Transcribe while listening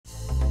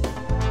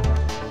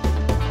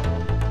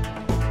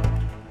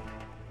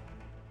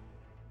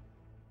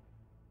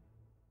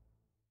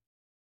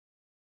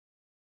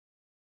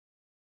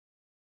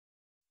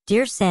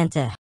Dear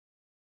Santa,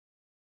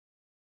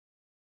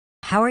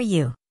 how are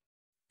you?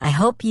 I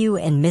hope you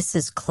and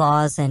Mrs.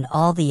 Claus and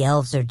all the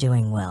elves are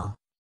doing well.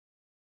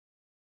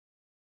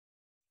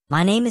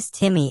 My name is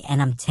Timmy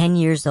and I'm 10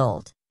 years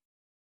old.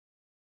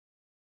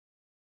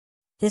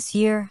 This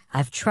year,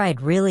 I've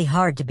tried really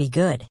hard to be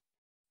good.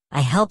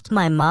 I helped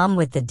my mom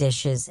with the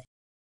dishes,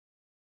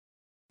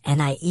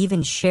 and I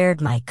even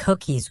shared my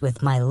cookies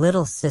with my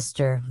little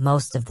sister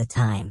most of the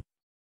time.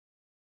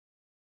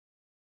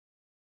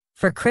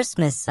 For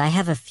Christmas, I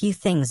have a few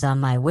things on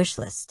my wish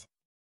list.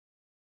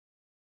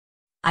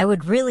 I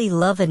would really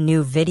love a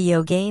new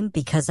video game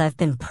because I've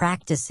been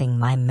practicing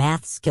my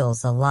math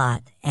skills a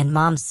lot and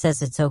Mom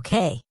says it's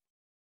okay.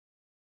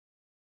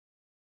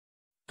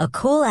 A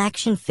cool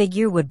action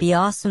figure would be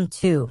awesome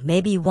too,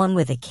 maybe one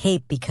with a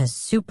cape because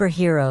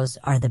superheroes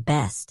are the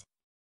best.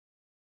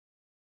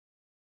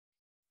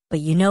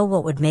 But you know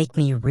what would make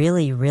me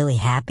really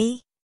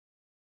happy?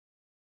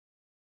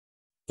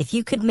 If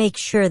you could make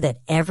sure that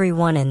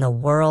everyone in the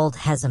world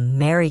has a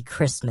Merry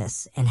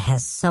Christmas and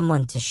has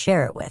someone to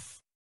share it with.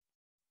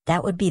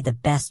 That would be the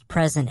best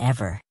present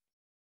ever.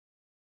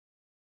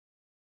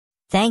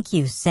 Thank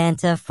you,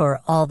 Santa,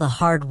 for all the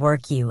hard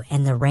work you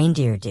and the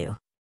reindeer do.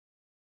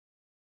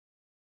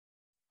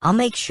 I'll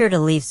make sure to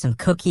leave some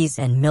cookies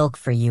and milk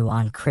for you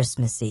on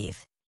Christmas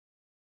Eve.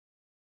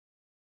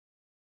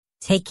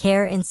 Take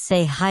care and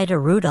say hi to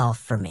Rudolph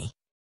for me.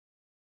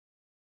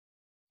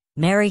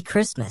 Merry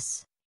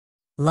Christmas.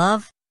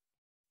 Love,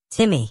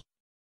 Timmy.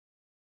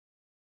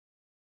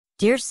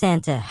 Dear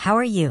Santa, how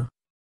are you?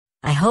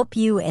 I hope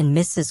you and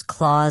Mrs.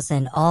 Claus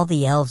and all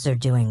the elves are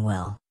doing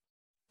well.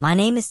 My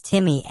name is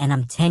Timmy and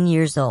I'm 10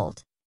 years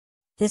old.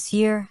 This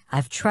year,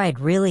 I've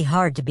tried really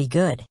hard to be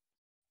good.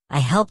 I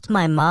helped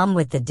my mom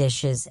with the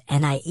dishes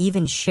and I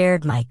even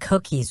shared my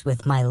cookies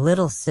with my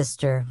little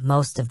sister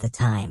most of the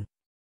time.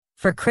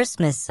 For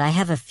Christmas, I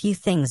have a few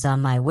things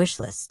on my wish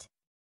list.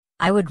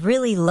 I would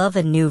really love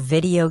a new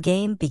video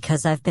game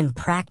because I've been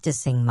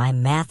practicing my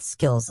math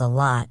skills a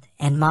lot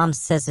and Mom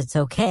says it's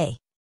okay.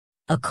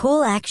 A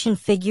cool action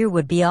figure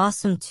would be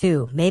awesome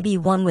too, maybe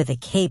one with a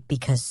cape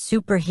because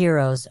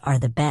superheroes are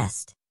the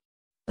best.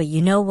 But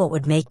you know what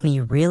would make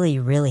me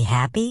really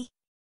happy?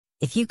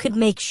 If you could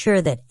make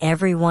sure that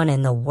everyone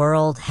in the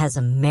world has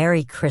a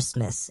Merry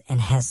Christmas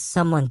and has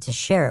someone to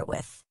share it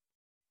with.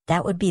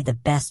 That would be the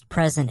best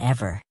present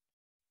ever.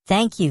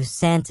 Thank you,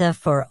 Santa,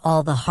 for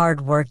all the hard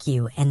work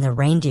you and the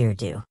reindeer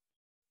do.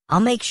 I'll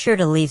make sure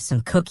to leave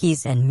some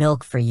cookies and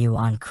milk for you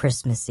on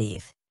Christmas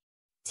Eve.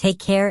 Take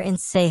care and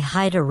say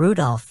hi to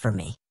Rudolph for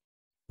me.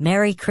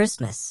 Merry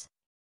Christmas.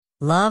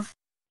 Love,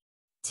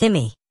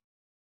 Timmy.